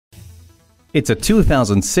It's a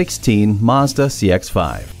 2016 Mazda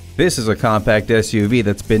CX-5. This is a compact SUV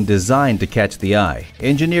that's been designed to catch the eye,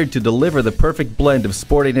 engineered to deliver the perfect blend of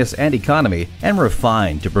sportiness and economy, and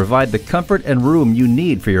refined to provide the comfort and room you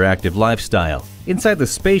need for your active lifestyle. Inside the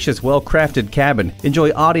spacious, well-crafted cabin,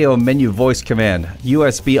 enjoy audio menu voice command,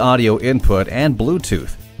 USB audio input, and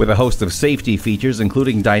Bluetooth. With a host of safety features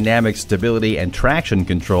including dynamic stability and traction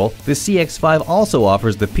control, the CX-5 also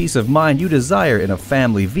offers the peace of mind you desire in a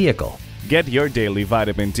family vehicle. Get your daily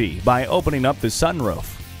vitamin D by opening up the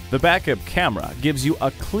sunroof. The backup camera gives you a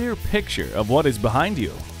clear picture of what is behind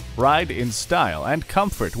you. Ride in style and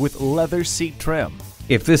comfort with leather seat trim.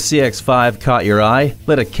 If this CX-5 caught your eye,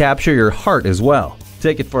 let it capture your heart as well.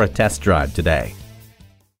 Take it for a test drive today.